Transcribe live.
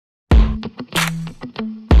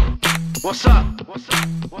What's up?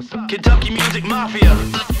 Kentucky Music Mafia.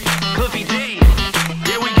 Cliffy D.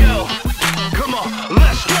 Here we go. Come on,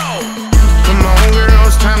 let's go. Come on, girl,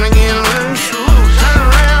 it's time to get loose. Turn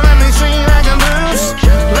around, let me see you like a moose.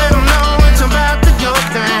 Let them know it's about to go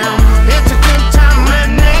down. It's a good time,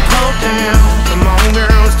 redneck Hoedown. Come on,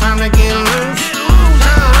 girl, it's time to get loose.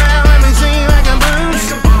 Turn around, let me see you like a moose.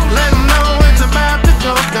 Let them know it's about to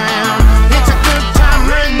go down. It's a good time,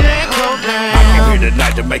 redneck Hoedown. I'm here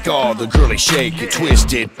tonight to make all the girlies shake it,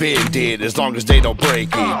 twist it, bend it, as long as they don't break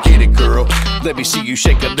it. Get it, girl? Let me see you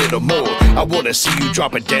shake a little more. I wanna see you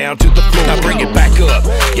drop it down to the floor. Now bring it back up.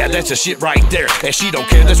 Yeah, that's the shit right there. And she don't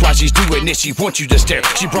care, that's why she's doing this. She wants you to stare.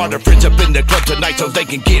 She brought her friends up in the club tonight so they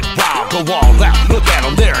can get wild. Go all out, look at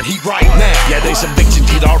them there, heat right now. Yeah, they some bitches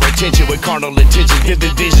need our attention with carnal intentions. Give the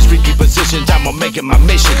visions, freaky positions. I'ma make it my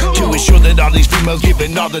mission to ensure that all these females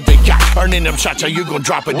giving all that they got. Earning them shots, how you gonna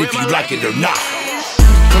drop it if you like it or not.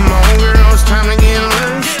 Come on, girl, it's time to get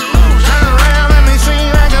loose. Turn around, let me see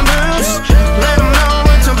you like a moose. Let them know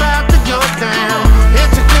it's about to go down.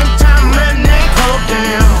 It's a good time, redneck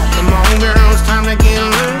Hoedown. Come on, girl, it's time to get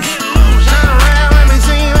loose. Turn around, let me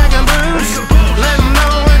see you like a moose. Let them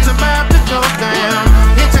know it's about to go down.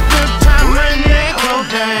 It's a good time, redneck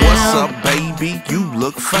Hoedown. What's up, baby? You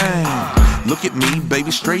look fine. Look at me,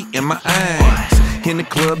 baby, straight in my eyes. In the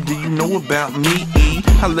club, do you know about me?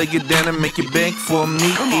 I lay it down and make it beg for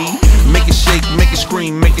me. Make it shake, make it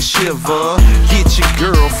scream, make it shiver. Get your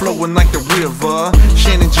girl flowing like the river.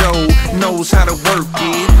 Shannon Joe knows how to work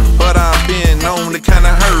it, but I've been known to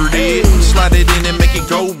kinda hurt it. Slide it in and make it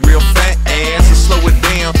go real fast, and slow it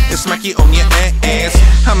down and smack it on your ass.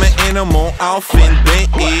 I'm an animal off in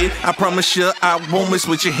bed. I promise you I won't mess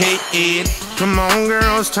with your head. Come on,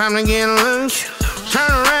 girl, it's time to get loose. Turn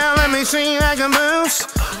around, let me see you like a moose.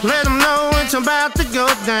 Let them know it's about to go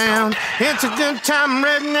down. It's a good time,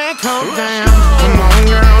 redneck Hoedown. Come on,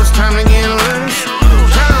 girl, it's time to get loose.